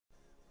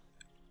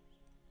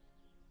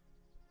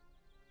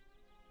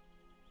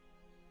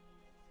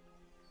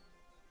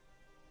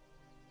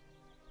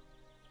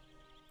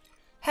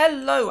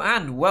Hello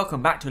and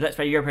welcome back to Let's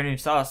Play European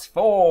Stars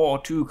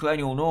 4 to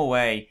Colonial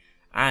Norway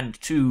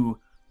and to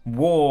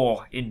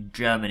War in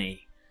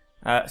Germany.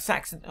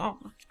 Saxon,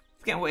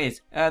 forgetting what it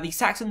is. The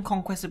Saxon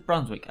conquest of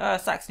Brunswick.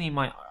 Saxony and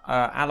my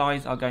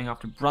allies are going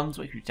after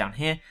Brunswick, which is down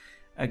here,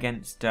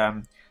 against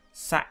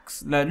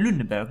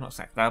Lunenburg, not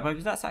Saxe-Lauberg.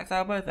 Is that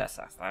Saxe-Lauberg? That's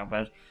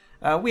Saxe-Lauberg.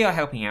 We are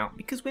helping out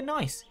because we're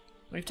nice.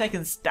 We've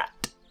taken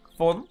stat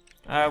for them.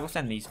 We'll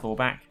send these 4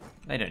 back.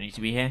 They don't need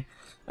to be here.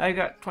 We've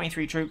got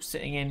 23 troops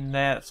sitting in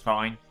there, that's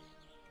fine.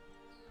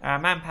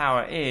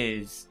 Manpower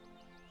is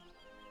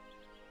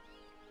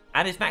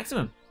at its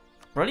maximum.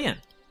 Brilliant.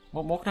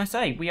 What more can I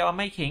say? We are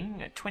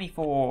making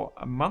 24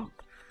 a month.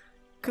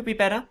 Could be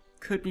better.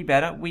 Could be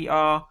better. We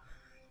are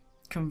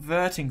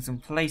converting some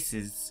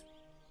places.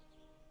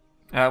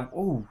 And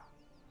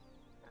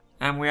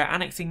we are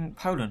annexing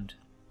Poland.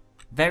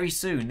 Very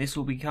soon this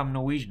will become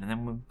Norwegian. And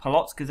then with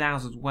Polotska's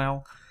ours as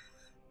well.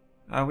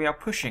 We are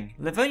pushing.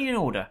 Livonian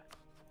Order.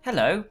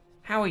 Hello,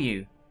 how are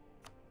you?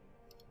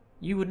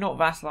 You would not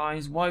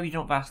vassalize. Why would you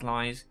not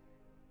vassalize?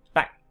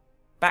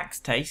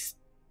 Tax base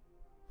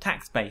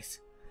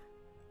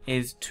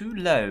is too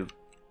low.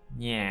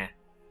 Yeah.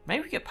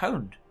 Maybe we get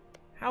Poland.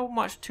 How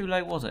much too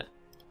low was it?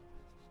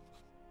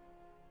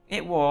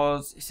 It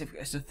was, it's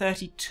a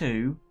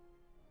 32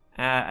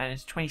 and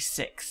it's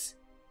 26.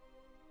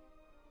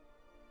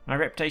 My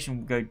reputation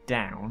will go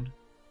down.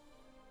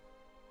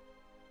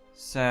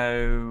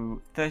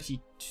 So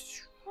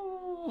 36.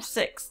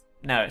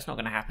 No, it's not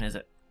going to happen, is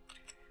it?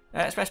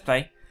 Let's press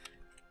play.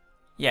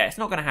 Yeah, it's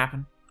not going to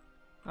happen.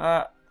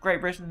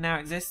 Great Britain now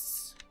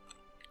exists.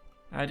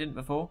 I didn't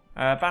before.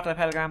 Battle of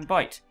Heligan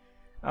Bight.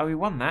 We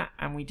won that,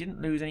 and we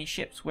didn't lose any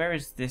ships. Where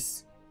is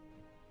this?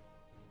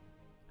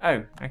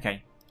 Oh,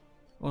 okay.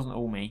 Wasn't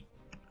all me.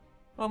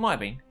 Well, it might have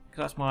been,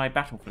 because that's my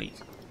battle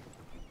fleet.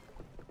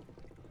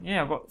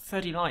 Yeah, I've got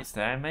 30 lights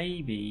there.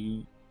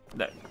 Maybe...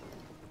 Look.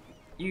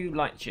 You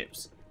light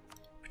ships.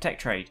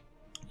 Protect trade.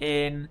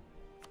 In...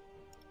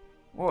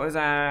 What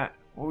are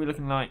we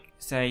looking like,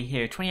 say,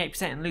 here?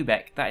 28% in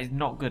Lübeck. That is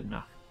not good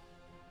enough.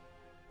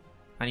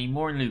 I need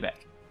more in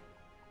Lübeck.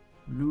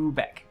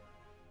 Lübeck.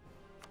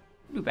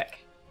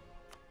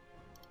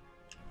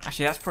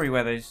 Actually, that's probably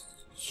where those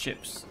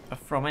ships are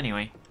from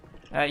anyway.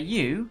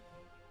 You...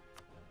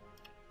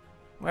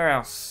 Where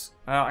else?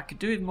 I could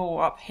do it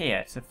more up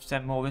here to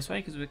send more this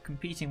way, because we're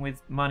competing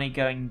with money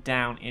going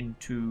down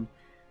into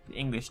the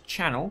English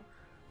Channel.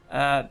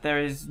 There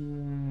is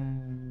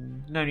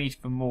no need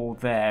for more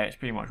there. It's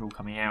pretty much all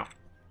coming out.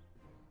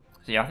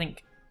 So yeah, I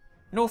think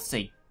North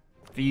Sea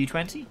for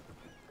U20.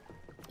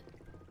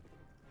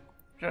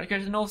 Should I go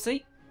to the North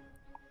Sea?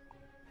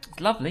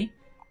 It's lovely.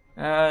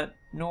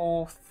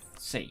 North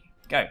Sea.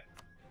 Go.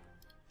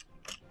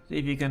 See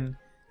if you can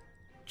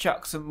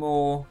chuck some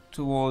more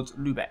towards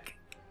Lübeck.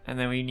 And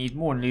then we need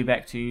more in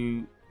Lübeck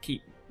to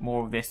keep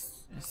more of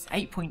this. It's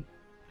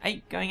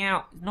 8.8 going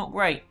out. It's not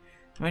great.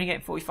 I'm only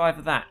getting 45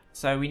 of that,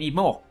 so we need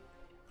more.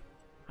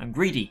 I'm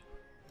greedy.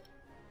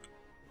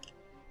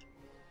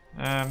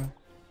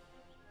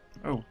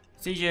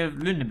 Siege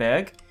of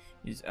Lunenburg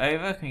is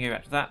over. Can we go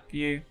back to that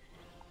view?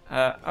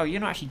 Oh, you're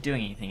not actually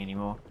doing anything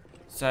anymore.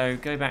 So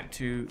go back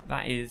to,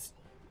 that is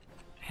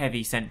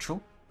heavy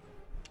central.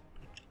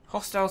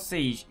 Hostile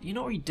siege. You're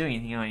not really doing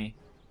anything, are you?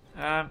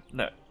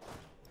 Look.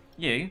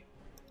 You.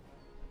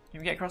 Can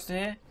we get across to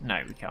here?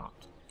 No, we can't.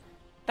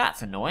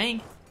 That's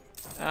annoying.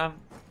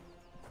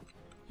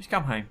 Just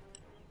come home.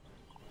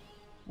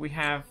 We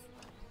have...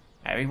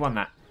 Oh, we won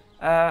that.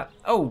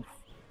 Oh!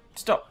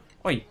 Stop!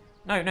 Oi!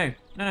 No.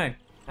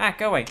 Ah,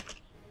 go away.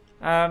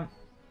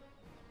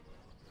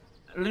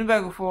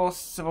 Lunenburg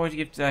force avoid to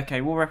give...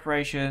 Okay, war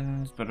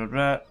reparations... Blah, blah,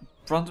 blah.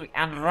 Brunswick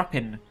and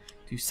Ruppin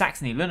to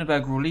Saxony.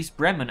 Lunenburg release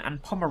Bremen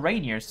and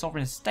Pomerania as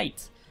sovereign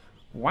states.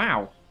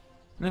 Wow.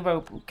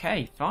 Lunenburg...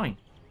 Okay, fine.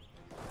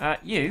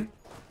 You.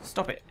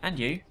 Stop it. And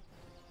you.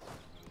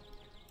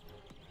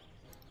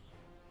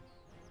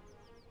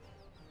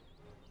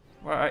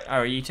 Well, oh,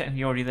 are you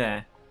technically already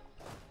there?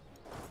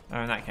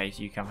 Oh, in that case,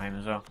 you come home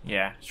as well.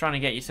 Yeah, it's trying to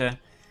get you to...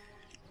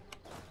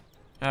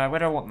 where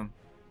do I want them?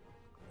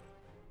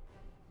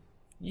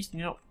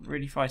 You're not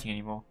really fighting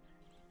anymore.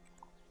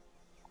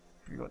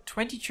 We've got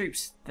 20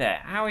 troops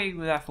there. How are we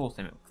with our force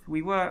limit?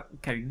 We were...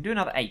 Okay, we can do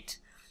another 8.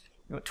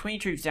 We've got 20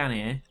 troops down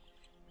here.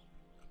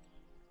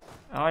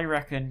 I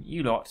reckon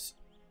you lot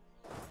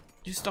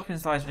just stop in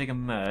Slicevig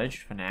and merge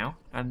for now.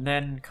 And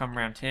then come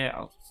around here.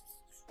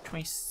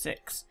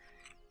 26...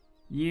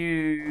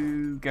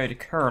 You go to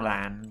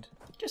Kurland,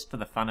 just for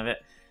the fun of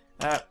it.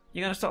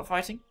 You're going to stop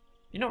fighting?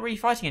 You're not really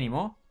fighting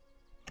anymore.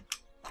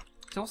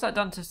 So what's that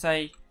done to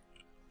say...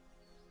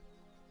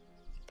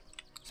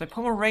 So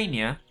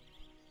Pomerania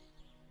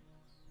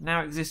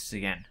now exists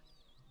again.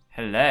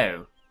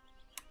 Hello.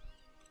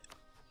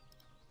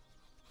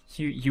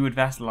 You would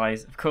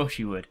vassalize, of course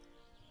you would.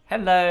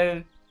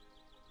 Hello.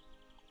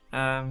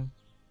 Royal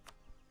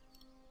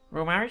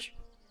marriage?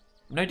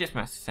 No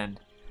diplomats to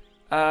send.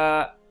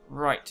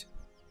 Right.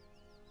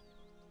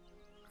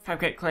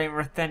 Fabricate claim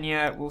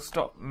Ruthenia will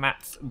stop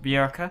Mats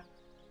Björka.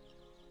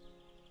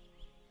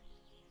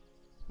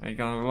 We've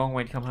gone a long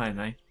way to come home,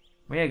 though.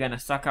 We are going to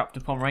suck up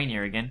to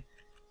Pomerania again.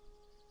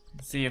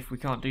 And see if we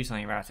can't do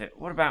something about it.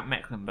 What about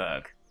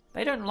Mecklenburg?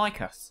 They don't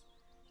like us.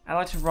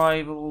 Allied to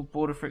rival,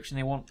 border friction,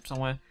 they want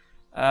somewhere.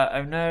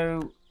 Oh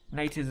no,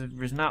 natives have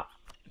risen up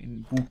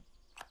in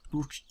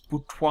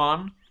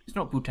Butuan. It's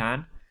not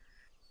Bhutan.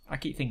 I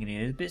keep thinking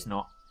it is, but it's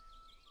not.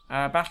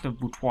 Battle of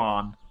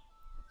Butuan.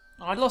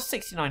 Oh, I lost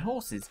 69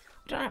 horses.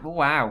 I don't have. Oh,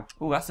 wow.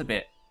 Oh, that's a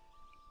bit.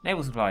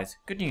 Naval supplies.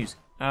 Good news.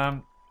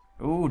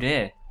 Oh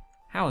dear.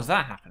 How has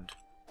that happened?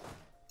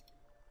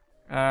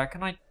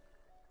 Can I?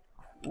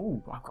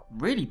 Oh, I've got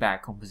really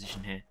bad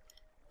composition here.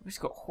 We've just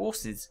got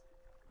horses.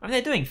 I mean,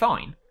 they're doing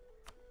fine,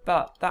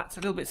 but that's a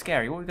little bit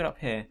scary. What have we got up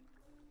here?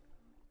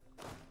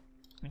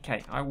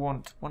 Okay, I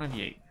want one of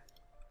you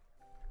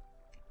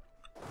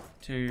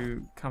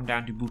to come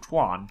down to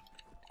Butuan.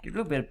 Give a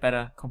little bit of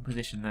better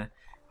composition there.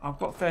 I've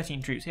got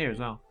 13 troops here as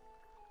well.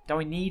 Do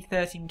I need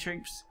 13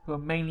 troops who are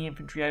mainly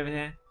infantry over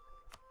here?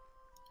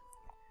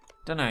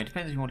 Don't know.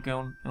 Depends if you want to go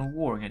on a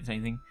war against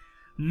anything.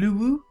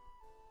 Luwu?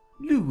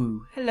 Luwu.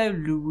 Hello,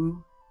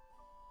 Luwu.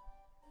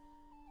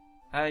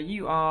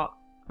 You are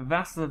a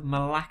vassal of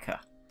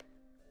Malacca.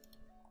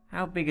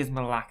 How big is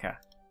Malacca?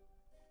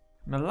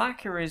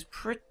 Malacca is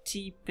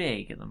pretty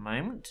big at the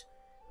moment.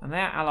 And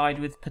they're allied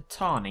with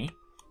Patani.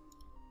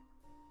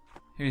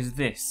 Who's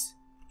this?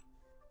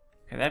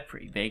 Okay, they're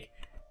pretty big.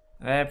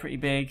 They're pretty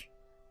big.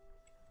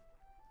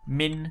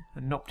 Min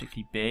are not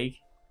particularly big.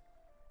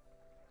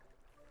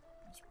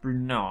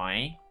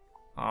 Brunei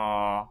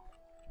are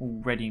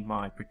already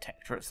my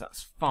protectorates,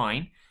 that's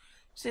fine.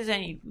 So there's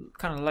any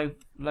kind of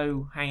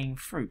low hanging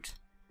fruit.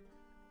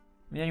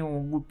 The only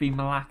one would be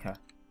Malacca.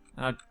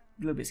 I'm a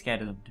little bit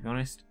scared of them, to be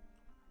honest.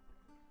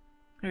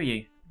 Who are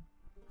you?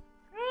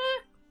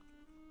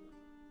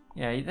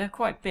 Yeah, they're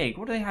quite big.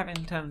 What do they have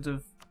in terms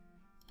of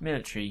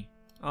military?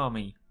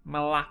 Army.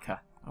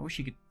 Malacca. I wish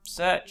you could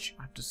search.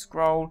 I have to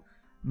scroll.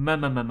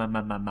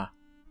 Malacca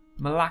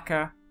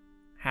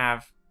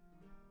have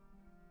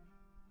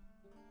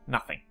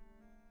nothing.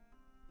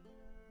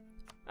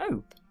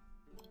 Oh.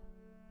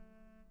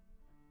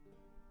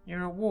 You're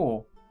in a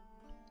war.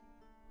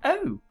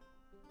 Oh.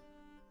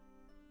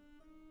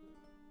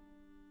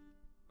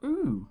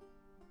 Ooh.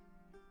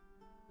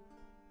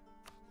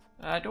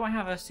 Do I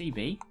have a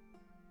CB?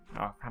 Oh,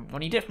 I haven't got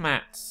any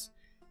diplomats.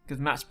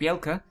 Because Mats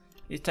Bielka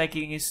is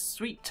taking his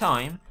sweet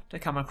time to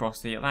come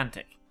across the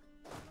Atlantic.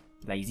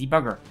 Lazy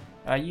bugger.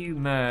 You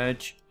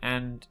merge,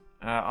 and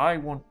I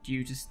want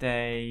you to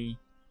stay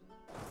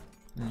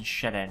in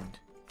Shed-End.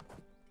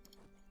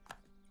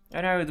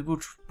 Oh no, the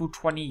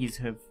Butuanese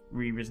have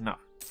re-risen up.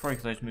 Probably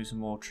because I just moved some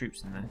more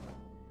troops in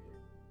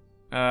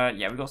there.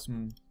 Yeah, we got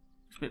some.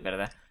 It's a bit better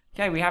there.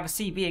 Okay, we have a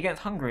CB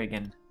against Hungary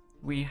again.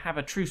 We have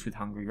a truce with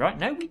Hungary, right?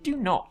 No, we do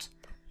not.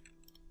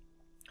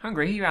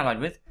 Hungary, who are you allied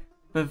with?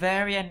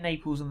 Bavaria,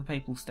 Naples, and the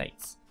Papal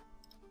States.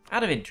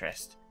 Out of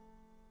interest.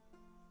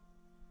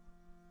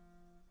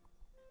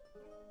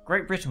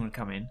 Great Britain would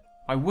come in.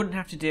 I wouldn't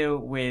have to deal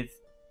with...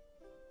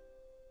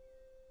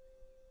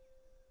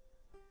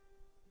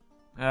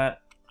 I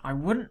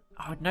would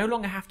no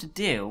longer have to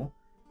deal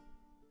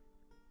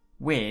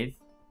with...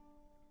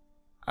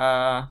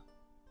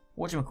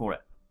 whatchamacallit?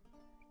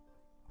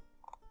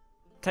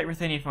 Take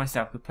Ruthenia for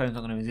myself, because Poland's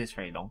not going to exist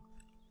very long.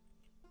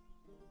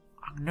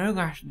 I'm no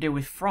longer have to deal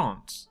with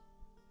France.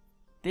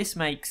 This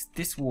makes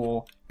this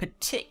war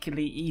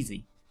particularly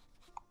easy.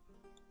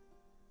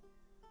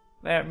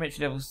 They're at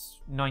military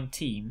levels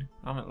 19.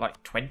 I'm at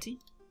like 20.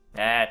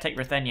 Yeah, take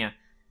Ruthenia.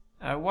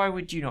 Why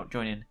would you not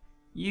join in?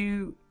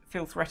 You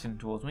feel threatened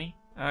towards me.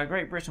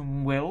 Great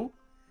Britain will.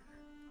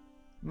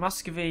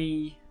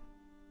 Muscovy,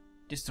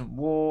 distant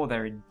war,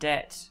 they're in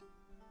debt.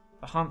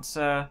 The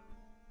Hansa,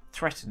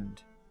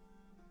 threatened.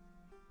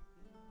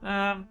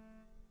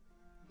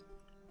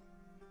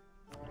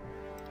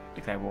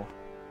 Declare war.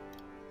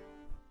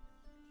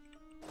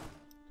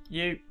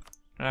 You,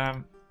 do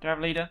I have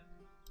a leader?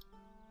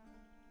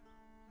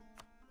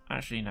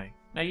 Actually, no.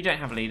 No, you don't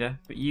have a leader,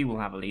 but you will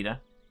have a leader.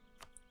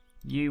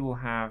 You will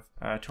have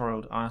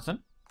Torald Arneson.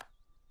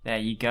 There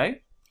you go.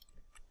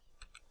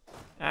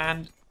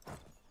 And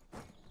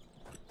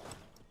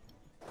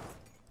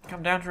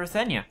come down to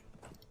Ruthenia.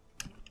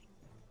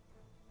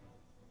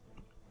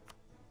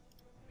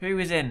 Who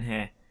is in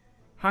here?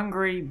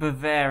 Hungary,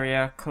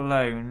 Bavaria,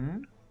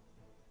 Cologne.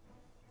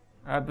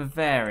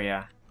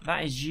 Bavaria.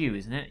 That is you,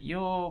 isn't it?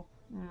 You're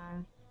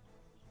a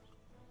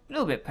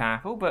little bit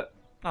powerful, but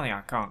nothing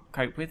I can't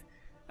cope with.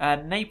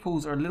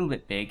 Naples are a little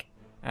bit big.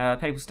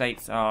 Papal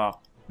States are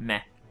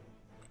meh.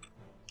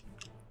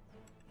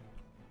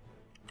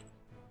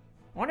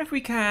 I wonder if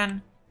we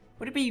can...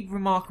 Would it be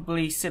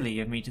remarkably silly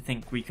of me to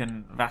think we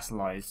can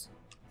vassalize?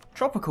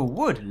 Tropical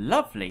wood,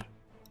 lovely.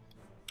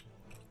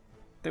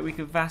 That we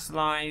could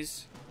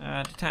vassalize,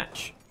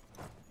 detach,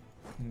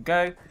 and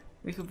go.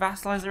 We could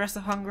vassalize the rest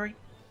of Hungary.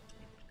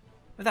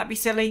 Would that be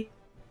silly?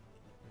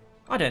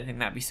 I don't think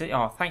that'd be silly.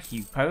 Oh, thank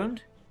you,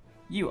 Poland.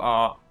 You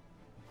are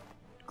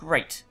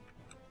great.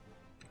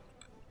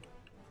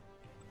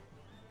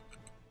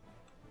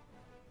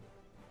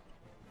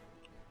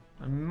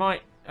 I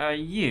might,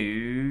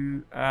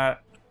 you,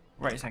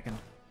 wait a second.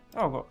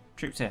 Oh, I've got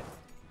troops here.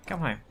 Come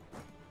home.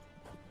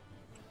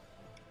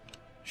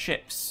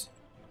 Ships.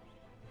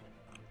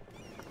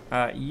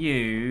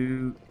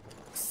 You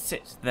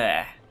sit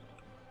there.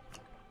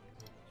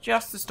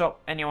 Just to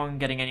stop anyone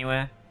getting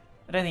anywhere.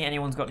 I don't think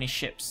anyone's got any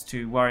ships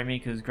to worry me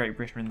because Great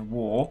Britain are in the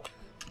war.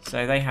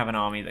 So they have an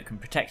army that can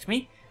protect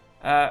me.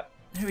 Who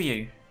are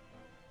you?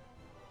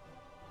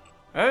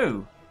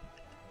 Oh!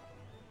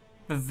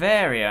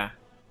 Bavaria.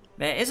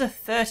 There is a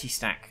 30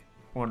 stack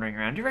wandering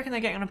around. Do you reckon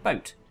they're getting on a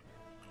boat?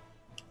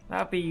 That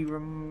would be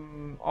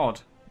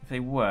odd if they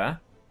were.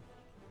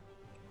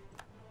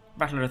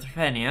 Battle of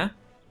Ruthenia.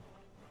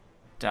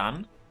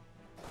 Done.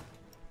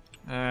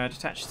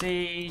 Detach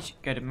siege.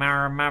 Go to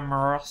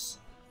Mamaros.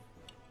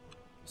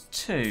 It's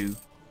 2.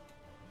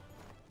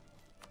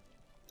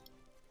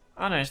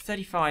 Oh no, it's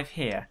 35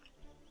 here.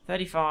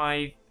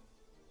 35.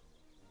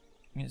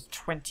 It's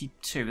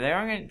 22. They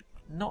are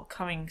not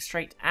coming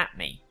straight at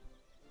me.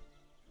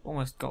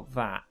 Almost got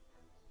that.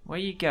 Where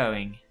are you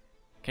going?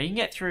 Okay, you can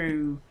get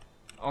through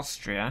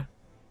Austria.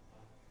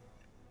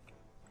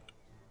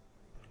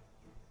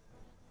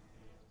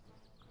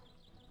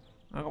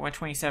 I've got my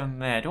 27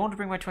 there. Do I want to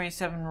bring my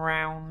 27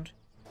 round?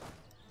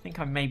 I think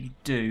I maybe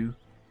do.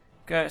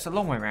 Go. It's a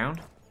long way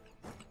round.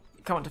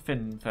 Come on to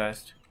Finland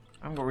first.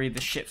 I haven't got really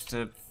the ships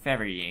to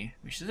ferry you,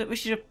 which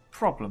is a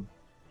problem.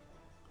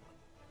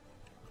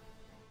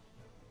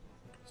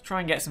 Let's try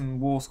and get some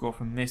war score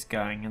from this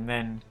going, and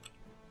then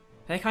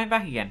they're coming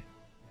back again.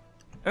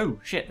 Oh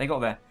shit! They got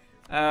there.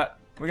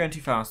 We're going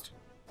too fast.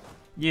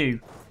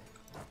 You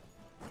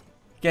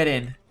get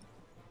in.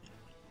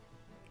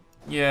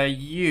 Yeah,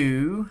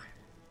 you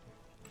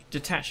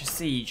detach a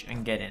siege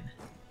and get in.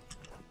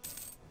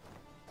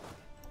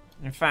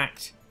 In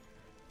fact,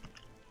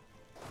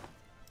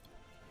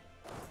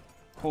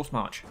 force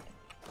march.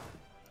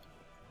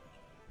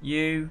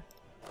 You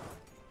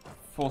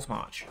force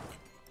march.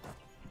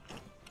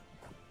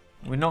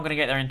 We're not going to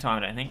get there in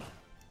time, I don't think.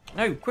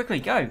 No, quickly,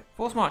 go!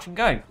 Force march and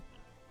go!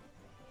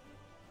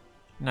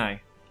 No.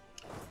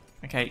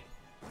 Okay.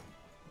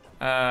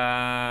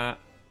 Go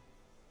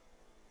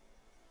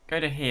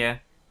to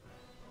here.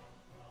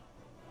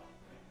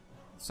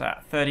 So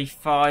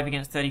 35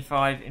 against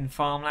 35 in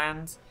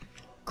farmlands.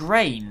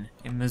 Grain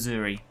in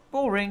Missouri.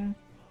 Boring.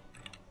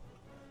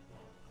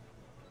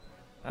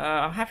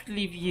 I'm happy to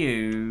leave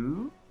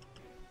you.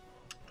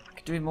 I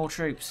could do with more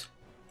troops.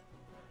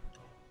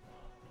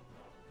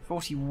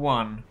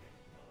 41.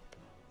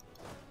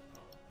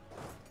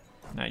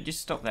 No, just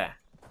stop there.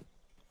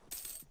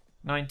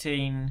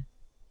 19.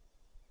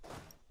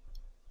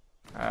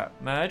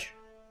 Merge.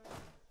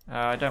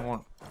 I don't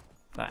want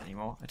that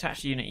anymore.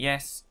 Attach the unit,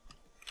 yes.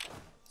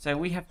 So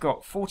we have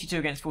got 42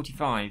 against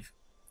 45.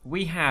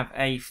 We have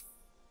a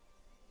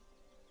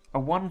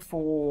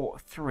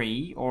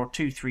 143 or a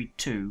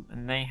 232,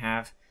 and they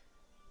have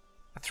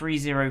a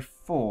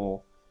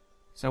 304.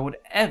 So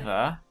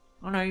whatever.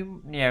 Oh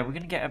no, yeah, we're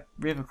going to get a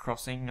river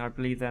crossing. I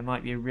believe there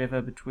might be a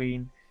river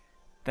between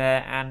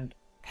there and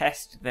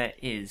Pest. There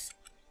is.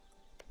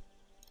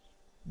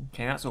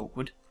 Okay, that's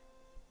awkward.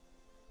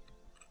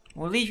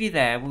 We'll leave you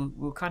there.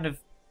 We'll kind of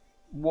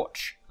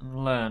watch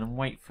and learn and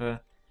wait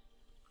for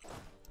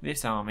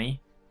this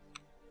army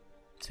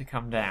to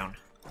come down.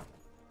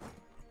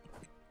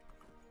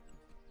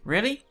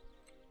 Really?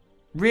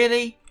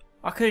 Really?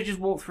 I could have just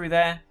walked through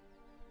there.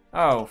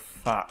 Oh,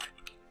 fuck.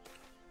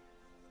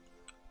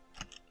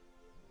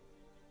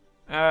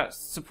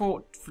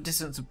 Support for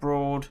distance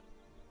abroad.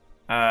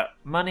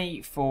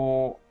 Money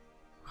for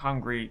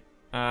Hungary.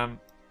 Yeah,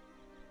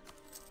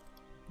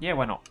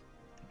 why not?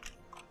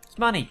 It's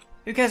money.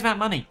 Who cares about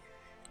money?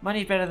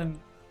 Money's better than...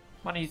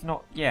 Money's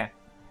not... Yeah.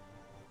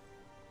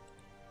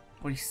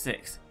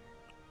 46.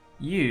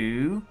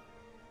 You...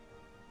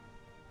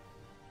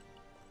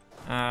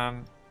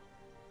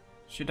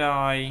 should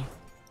I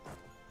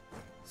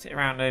sit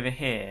around over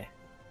here?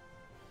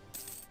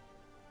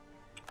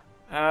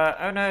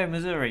 Oh no,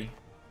 Missouri.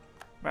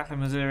 Battle of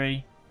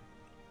Missouri.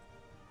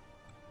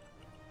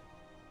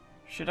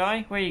 Should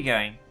I? Where are you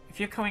going? If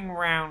you're coming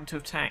round to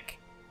attack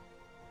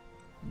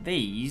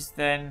these,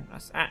 then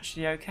that's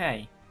actually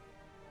okay.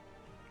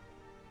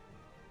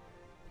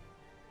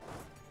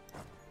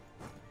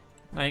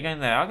 No, you're going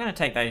there. I'm going to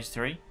take those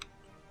 3.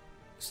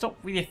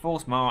 Stop with your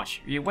forced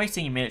march. You're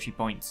wasting your military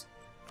points.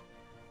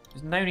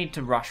 There's no need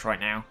to rush right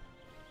now.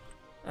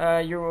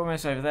 You're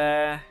almost over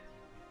there.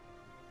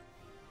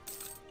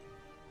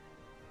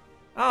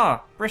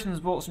 Ah, Britain's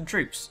bought some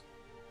troops.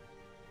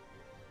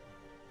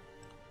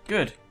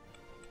 Good.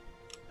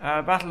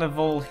 Battle of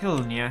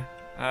Volhynia.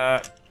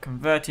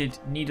 Converted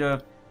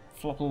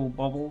Niederflottel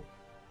Bobble.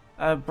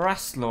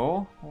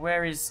 Braslaw.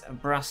 Where is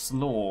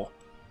Braslaw?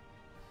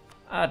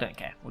 I don't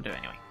care. We'll do it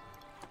anyway.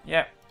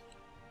 Yep.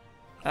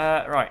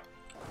 Right.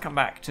 Come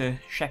back to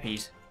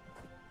Sheppies.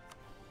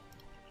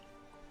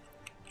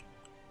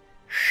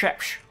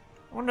 Sheps.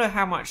 I wonder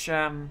how much...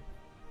 Actually,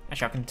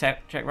 I can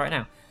check right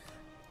now.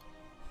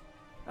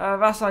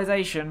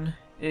 Vassalization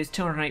is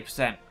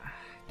 208%.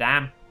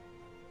 Damn.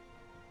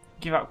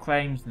 Give up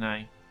claims?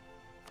 No.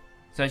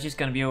 So it's just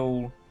going to be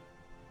all...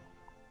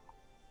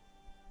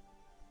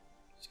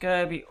 It's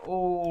going to be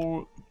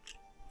all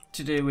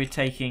to do with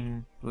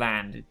taking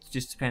land. It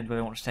just depends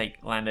whether I want to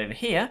take land over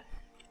here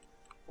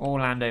or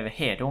land over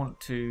here. Don't want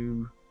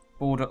to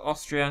border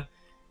Austria.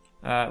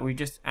 We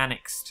just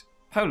annexed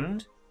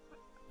Poland.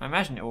 I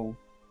imagine it will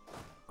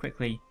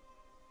quickly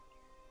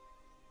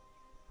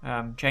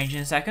change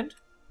in a second.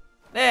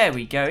 There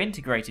we go.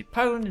 Integrated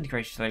Poland.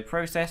 Integrated slow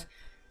process.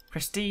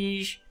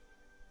 Prestige.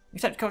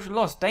 Accepted cultural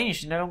loss.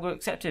 Danish is no longer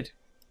accepted.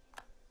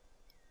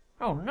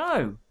 Oh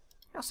no!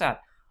 How sad.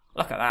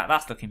 Look at that.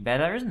 That's looking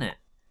better, isn't it?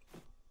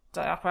 Is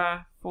that up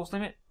our force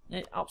limit?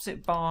 It ups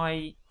it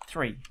by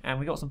 3. And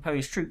we got some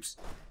Polish troops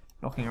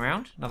knocking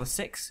around. Another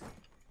 6.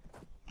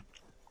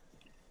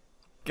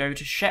 Go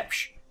to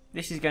Szepes.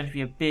 This is going to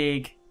be a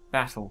big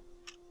battle.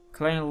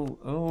 Colonial.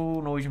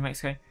 Oh, Norwegian,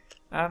 Mexico.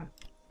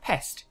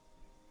 Pest.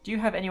 Do you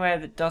have anywhere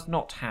that does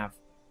not have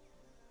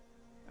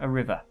a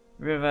river?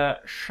 River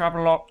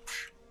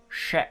Szabolcs,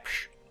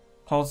 Szepes,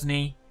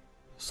 Pozny,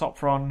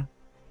 Sopron,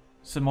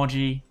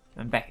 Somogy,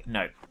 and Beck.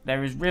 No,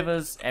 there is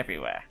rivers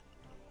everywhere.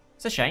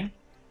 It's a shame.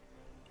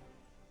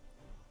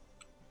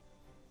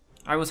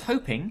 I was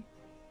hoping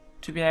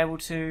to be able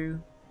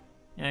to,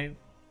 you know,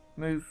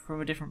 move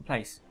from a different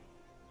place.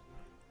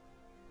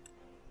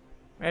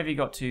 Where have you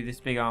got to, this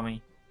big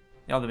army?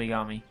 The other big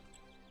army.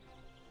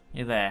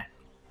 You're there.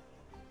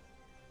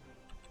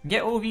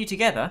 Get all of you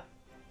together.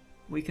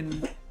 We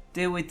can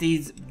deal with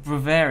these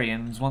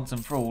Bavarians once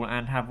and for all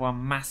and have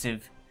one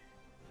massive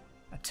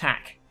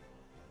attack.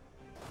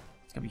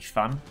 It's going to be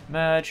fun.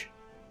 Merge.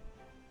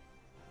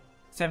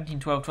 17,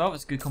 12, 12.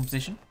 It's a good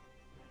composition.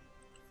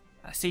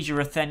 Siege of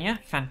Ruthenia.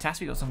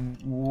 Fantastic. We've got some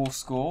war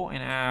score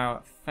in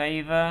our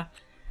favour.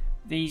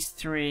 These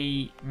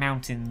 3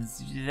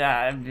 mountains.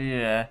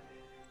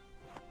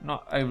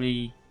 Not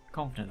overly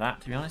confident of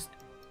that, to be honest.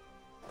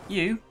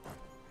 You,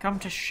 come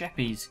to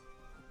Szepes.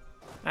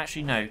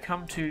 Actually, no.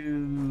 Come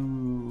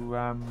to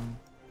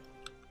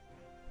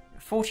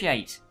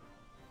 48.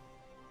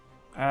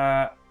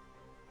 We're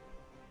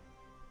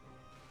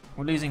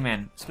losing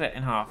men. Split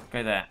in half.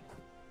 Go there.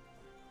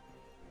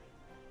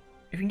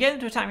 If we can get them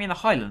to attack me in the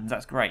Highlands,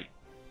 that's great.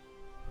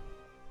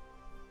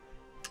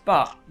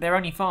 But they're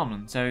only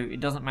farmland, so it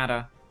doesn't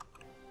matter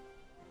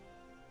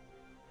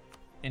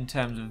in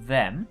terms of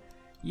them.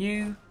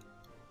 You,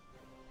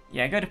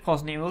 yeah, go to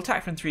Pozny. We'll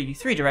attack from three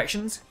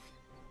directions.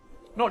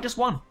 Not just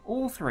one,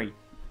 all 3.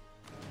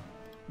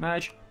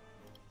 Merge.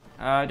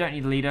 Don't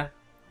need a leader.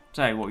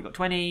 So what we got?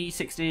 20,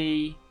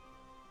 60.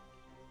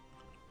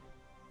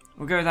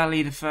 We'll go with our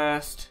leader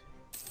first.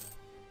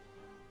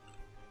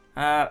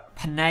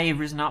 Panay have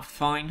risen up.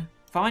 Fine.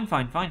 Fine.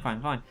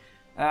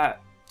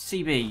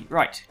 CB.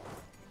 Right.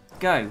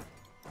 Go.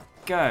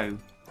 Go.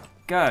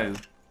 Go.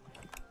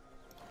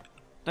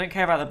 Don't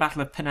care about the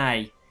Battle of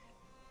Panay.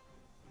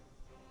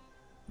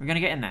 We're going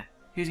to get in there.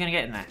 Who's going to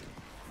get in there?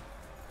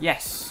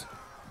 Yes.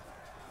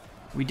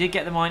 We did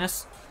get the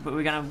minus, but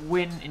we're going to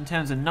win in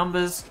terms of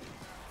numbers.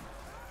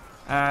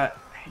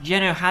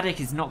 Geno Haddock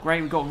is not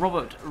great. We've got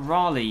Robert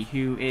Raleigh,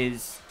 who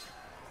is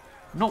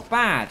not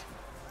bad.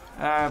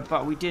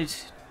 But we did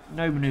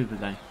no manoeuvre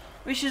though,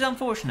 which is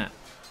unfortunate.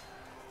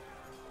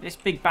 This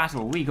big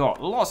battle, we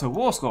got lots of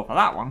war score for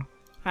that one.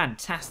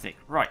 Fantastic.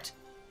 Right.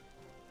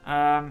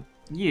 What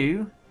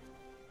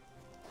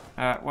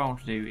I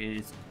want to do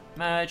is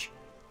merge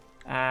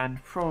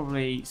and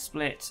probably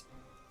split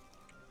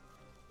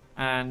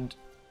and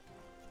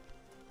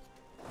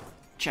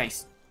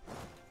chase.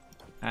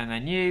 And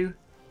then you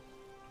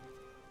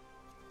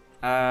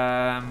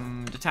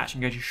detach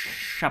and go to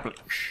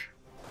Szabolcs.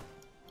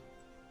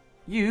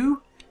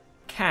 You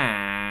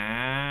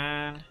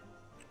can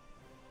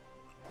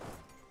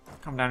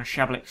come down to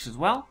Szabolcs as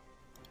well.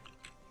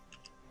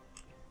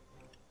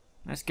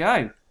 Let's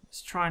go.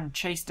 Let's try and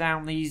chase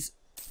down these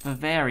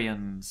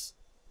Bavarians.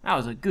 That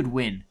was a good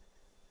win.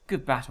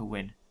 Good battle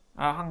win.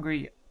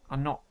 Hungary are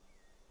not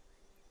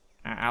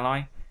our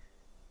ally.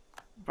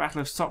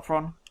 Battle of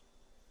Sopron.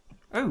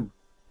 Oh!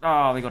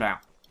 Oh, they got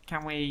out.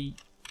 Can we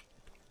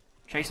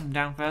chase them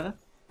down further?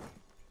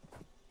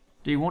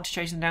 Do you want to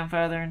chase them down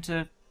further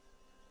into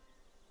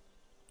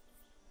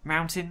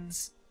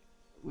mountains?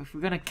 If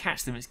we're going to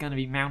catch them, it's going to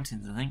be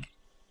mountains, I think.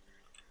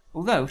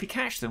 Although, if we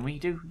catch them, we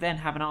do then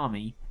have an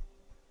army.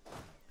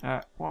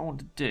 What I want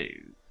to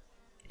do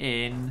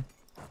in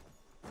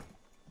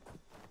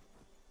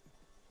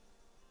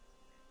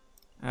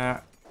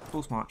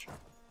Force March.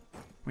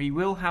 We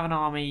will have an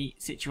army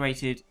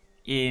situated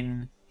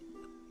in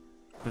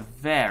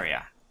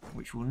Bavaria,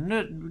 which will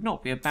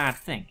not be a bad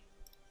thing.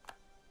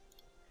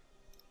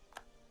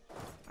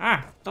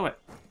 Ah, stop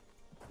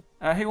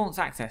it. Who wants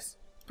access?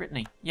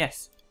 Brittany,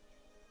 yes.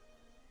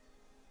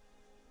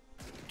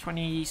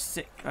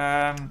 26,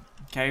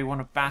 okay, we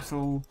want a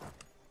battle.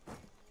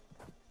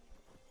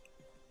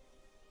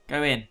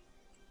 Go in.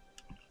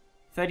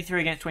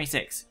 33 against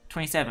 26.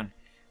 27.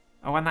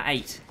 Oh, and that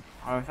 8.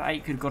 Oh, if that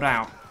 8 could have got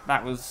out,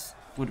 that would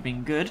have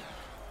been good.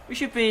 We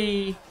should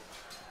be...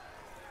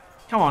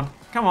 Come on,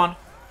 come on.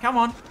 Come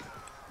on.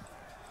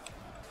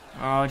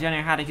 Oh,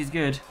 Jenny Haddock is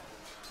good.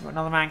 We've got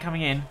another man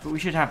coming in, but we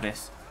should have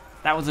this.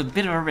 That was a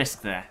bit of a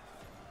risk there.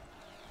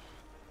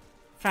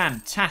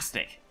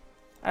 Fantastic.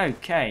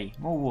 Okay,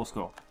 more war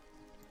score.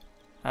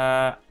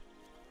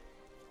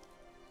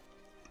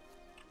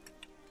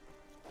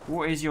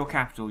 What is your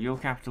capital? Your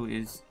capital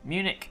is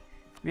Munich.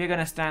 We are going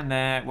to stand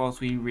there whilst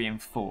we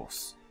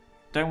reinforce.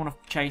 Don't want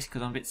to chase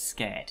because I'm a bit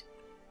scared.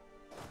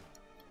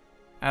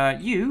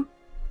 You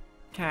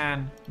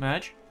can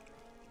merge.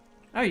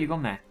 Oh, you've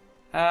gone there.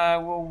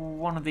 Well,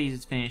 one of these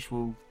is finished.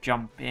 We'll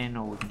jump in,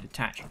 or we can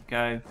detach and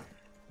go.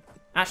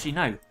 Actually,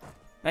 no.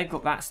 They've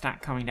got that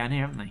stack coming down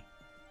here, haven't they?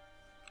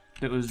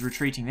 That was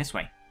retreating this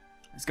way.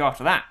 Let's go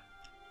after that.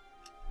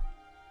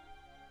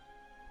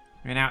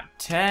 We're now at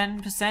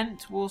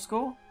 10% war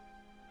score.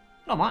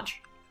 Not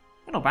much.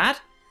 But not bad.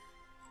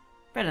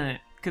 Better than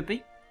it could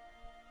be.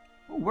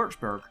 Oh,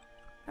 Würzburg.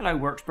 Hello,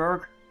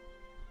 Würzburg.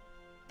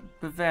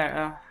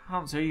 Bavaria,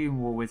 Hans, who are you in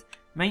war with?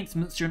 Mainz,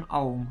 Münster and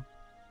Ulm.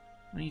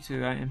 I need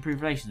to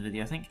improve relations with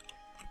you, I think.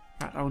 In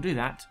fact, I will do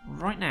that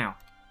right now.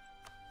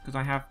 Because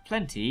I have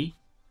plenty.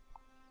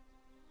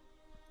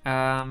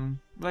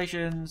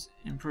 Relations,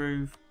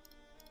 improve.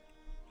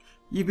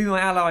 You've been my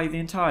ally the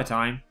entire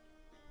time.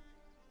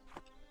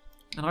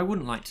 And I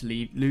wouldn't like to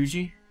lose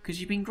you, because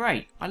you've been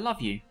great. I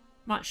love you.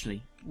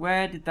 Muchly.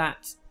 Where did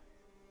that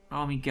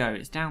army go?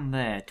 It's down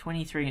there.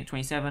 23 and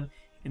 27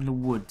 in the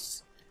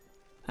woods.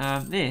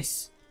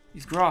 This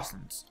is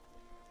grasslands.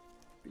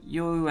 But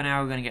you and I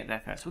are going to get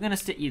there first. We're going to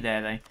sit you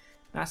there, though.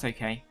 That's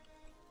okay.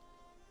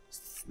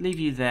 Leave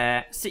you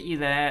there. Sit you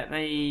there.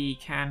 They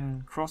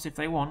can cross if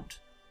they want.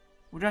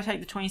 Would I take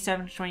the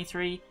 27 to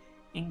 23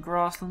 in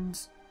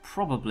grasslands?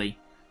 Probably.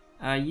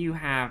 You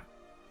have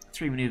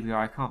 3 maneuver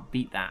guy. I can't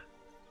beat that.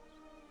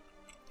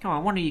 Come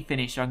on, one of you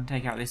finish so I can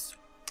take out this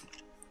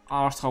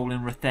arsehole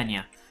in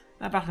Ruthenia.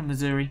 Battle of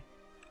Missouri.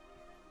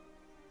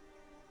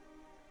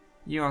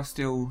 You are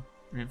still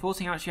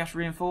reinforcing. How much you have to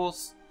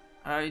reinforce?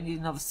 You need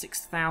another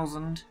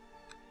 6,000.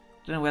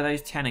 Don't know where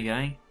those 10 are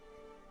going.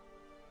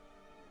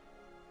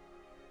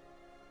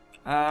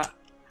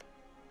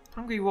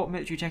 Hungary, what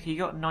military tech you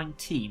got?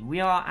 19. We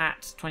are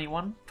at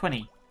 21?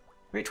 20.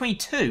 We're at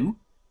 22?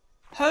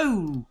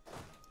 Ho!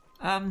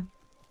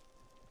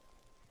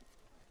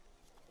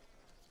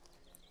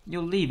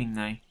 You're leaving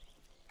though.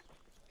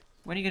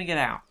 When are you going to get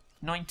out?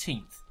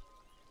 19th.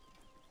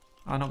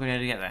 I'm not going to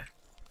be able to get there.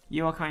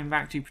 You are coming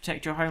back to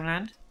protect your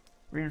homeland.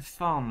 We're in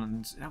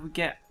farmlands. We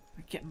get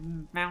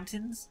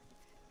mountains?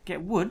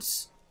 Get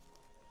woods?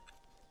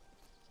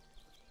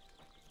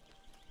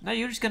 No,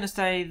 you're just going to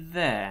stay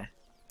there.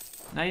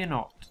 No, you're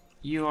not.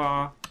 You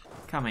are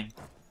coming.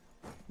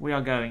 We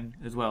are going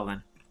as well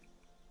then.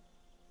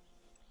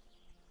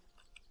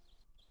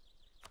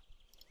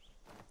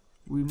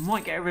 We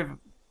might get a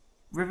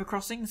river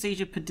crossing.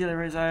 Siege of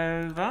Padilla is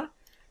over.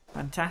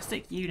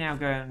 Fantastic. You now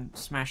go and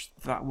smash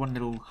that one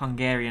little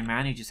Hungarian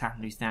man who just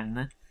happened to be standing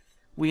there.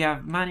 We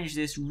have managed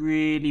this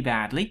really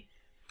badly.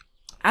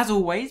 As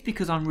always,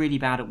 because I'm really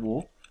bad at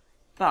war.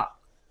 But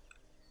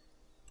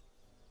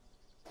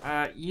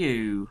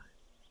you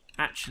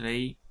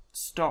actually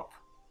stop.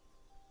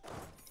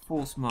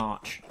 Force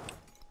march.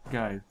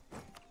 Go.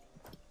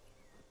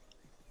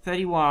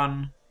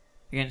 31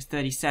 against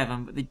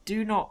 37, but they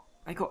do not.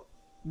 I got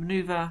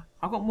maneuver.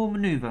 I've got more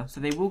maneuver, so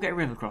they will get a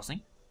river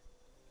crossing.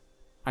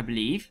 I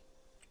believe.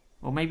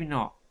 Or maybe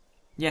not.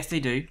 Yes, they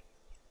do.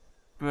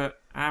 But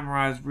our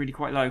morale is really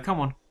quite low. Come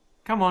on.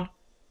 Come on.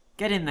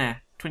 Get in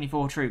there.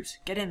 24 troops.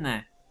 Get in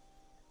there.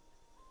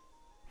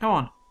 Come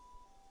on.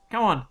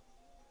 Come on.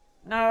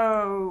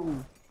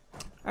 No!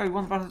 Oh, we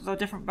won the battle. A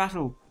different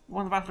battle. We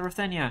won the Battle of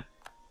Ruthenia.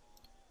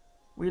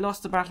 We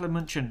lost the Battle of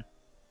München.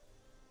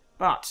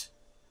 But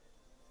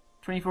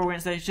 24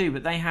 against 32,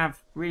 but they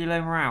have really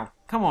low morale.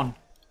 Come on.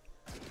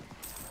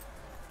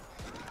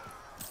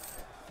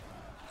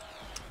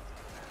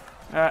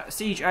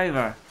 Siege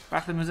over.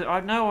 Battle of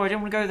Missouri. No, I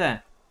don't want to go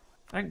there.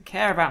 I don't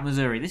care about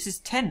Missouri. This is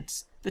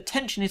tense. The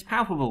tension is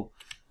palpable.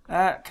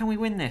 Can we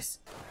win this?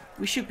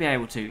 We should be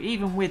able to.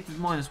 Even with the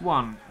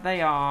 -1, they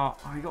are...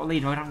 Oh, we got a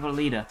leader. I haven't got a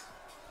leader.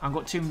 I've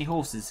got too many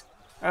horses.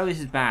 Oh, this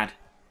is bad.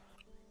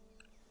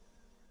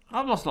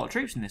 I've lost a lot of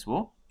troops in this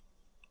war.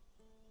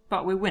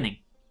 But we're winning.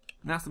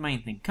 And that's the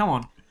main thing. Come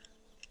on.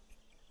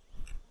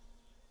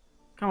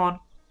 Come on.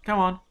 Come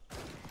on.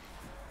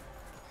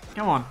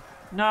 Come on.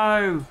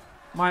 No!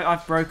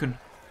 I've broken.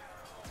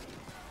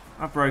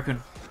 I've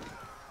broken.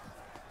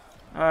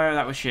 Oh,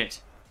 that was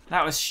shit.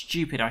 That was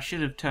stupid. I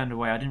should have turned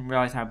away. I didn't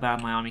realise how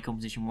bad my army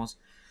composition was.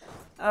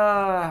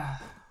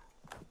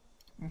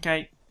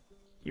 Okay.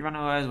 You run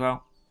away as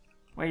well.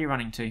 Where are you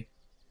running to?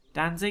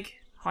 Danzig?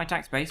 High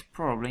tax base?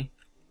 Probably.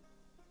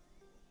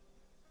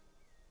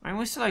 I mean,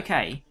 we're still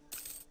okay.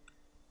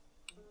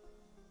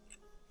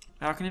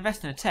 I can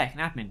invest in a tech, an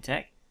admin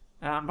tech.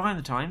 I'm behind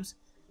the times.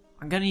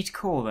 I'm going to need to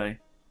core though.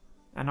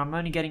 And I'm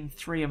only getting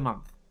 3 a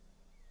month.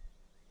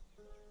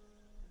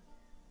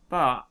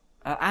 But,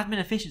 admin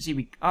efficiency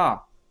we...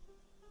 Ah!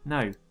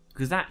 No,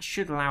 because that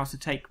should allow us to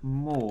take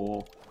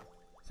more.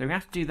 So we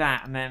have to do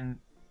that, and then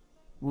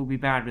we'll be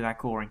bad with our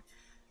coring.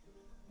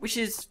 Which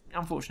is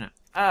unfortunate.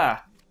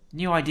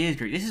 New ideas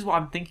group. This is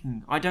what I'm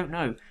thinking. I don't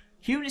know.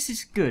 Humanist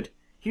is good.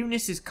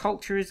 Humanist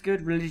culture is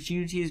good. Religious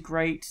unity is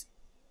great.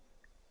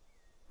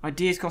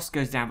 Ideas cost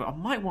goes down, but I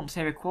might want to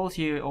have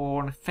equality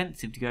or an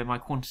offensive to go my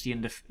quantity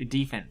and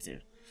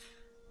defensive.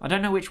 I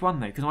don't know which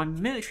one though, because my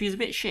military is a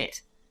bit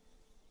shit.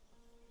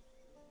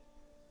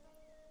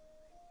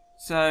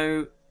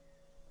 So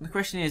the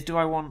question is, do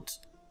I want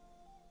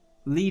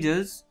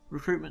leaders,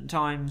 recruitment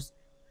times,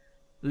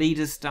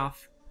 leaders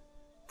stuff,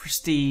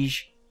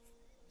 prestige,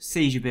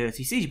 siege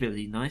ability. Siege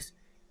ability is nice.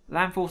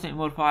 Land force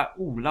multiplier,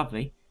 ooh,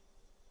 lovely.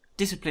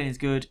 Discipline is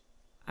good,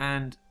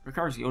 and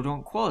recovery or do I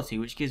want quality,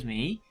 which gives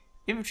me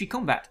infantry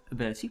combat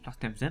ability plus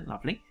 10%,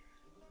 lovely.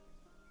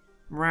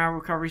 Morale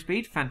recovery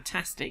speed,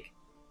 fantastic.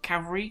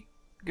 Cavalry,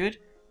 good.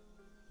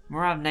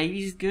 Morale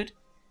navies is good.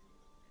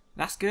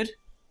 That's good.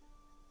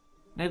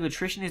 Naval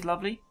attrition is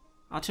lovely.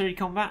 Artillery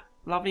combat,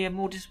 lovely, and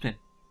more discipline.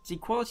 It's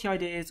equality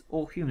ideas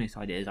or humanist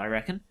ideas, I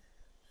reckon.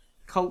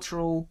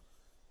 Cultural.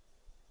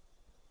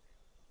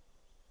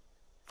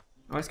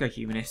 Oh, let's go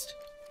humanist.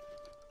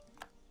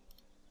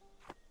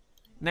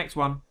 Next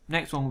one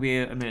will be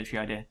a military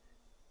idea.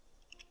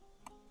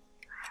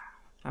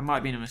 That might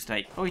have been a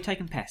mistake. Oh, we've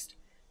taken pest.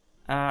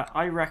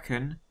 I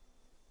reckon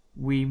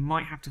we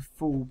might have to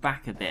fall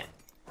back a bit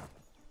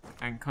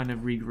and kind of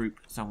regroup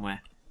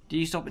somewhere. Did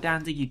you stop at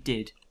Danzig? You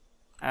did.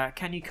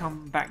 Can you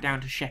come back down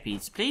to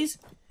Sheppies, please?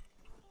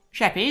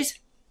 Sheppies?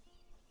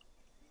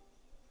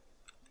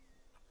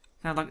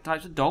 Sounds like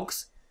types of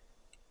dogs.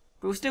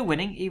 But we're still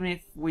winning, even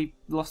if we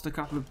lost a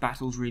couple of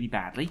battles really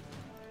badly.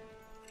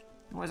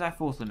 What is our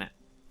force limit?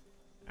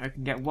 I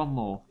can get one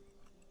more.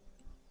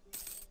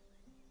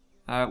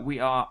 We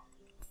are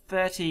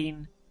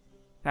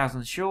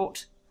 13,000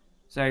 short.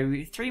 So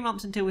 3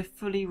 months until we're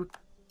fully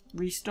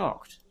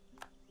restocked.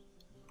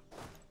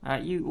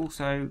 You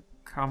also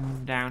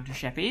come down to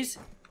Sheppies.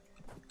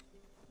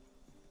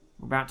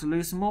 We're about to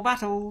lose some more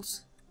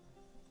battles.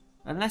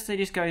 Unless they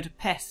just go to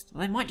Pest.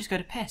 They might just go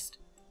to Pest.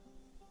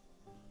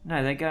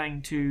 No, they're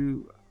going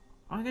to...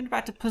 I'm going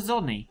back to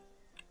Pizzoni.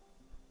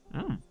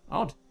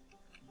 Odd.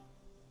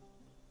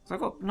 So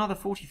I've got another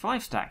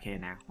 45 stack here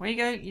now. Where you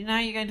go? Now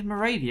you're going to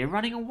Moravia,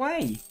 running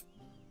away.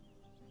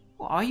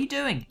 What are you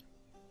doing?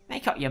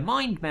 Make up your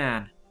mind,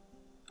 man.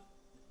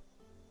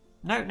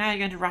 No, now you're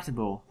going to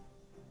Ratibor.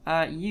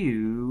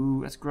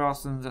 That's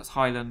Grasslands, that's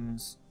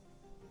Highlands.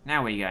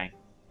 Now where are you going?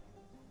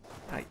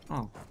 Hey,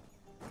 oh.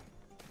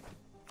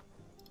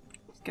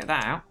 Let's get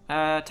that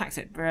out. Tax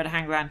it, Beretta,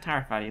 Hangland,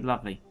 Tariff Valley,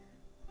 lovely.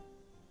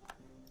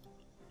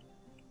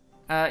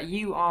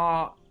 You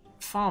are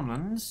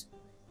farmlands.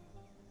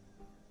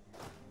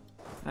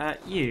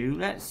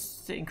 Let's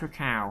sit in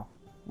Krakow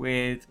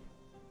with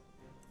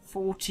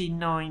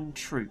 49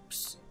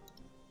 troops.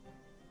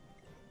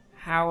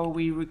 How are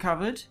we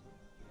recovered?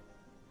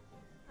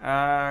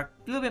 A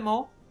little bit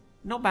more.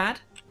 Not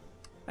bad.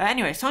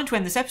 Anyway, it's time to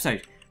end this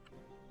episode.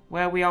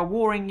 Where we are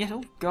warring yet...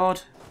 Oh,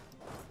 God.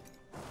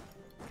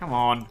 Come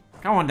on.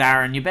 Come on,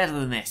 Darren. You're better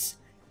than this.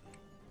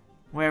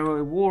 Where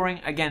we're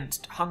warring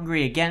against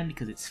Hungary again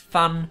because it's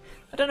fun.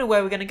 I don't know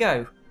where we're going to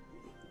go.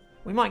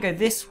 We might go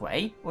this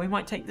way, or we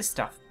might take this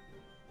stuff.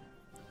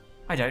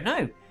 I don't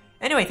know.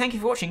 Anyway, thank you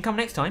for watching. Come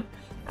next time,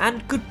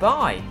 and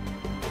goodbye.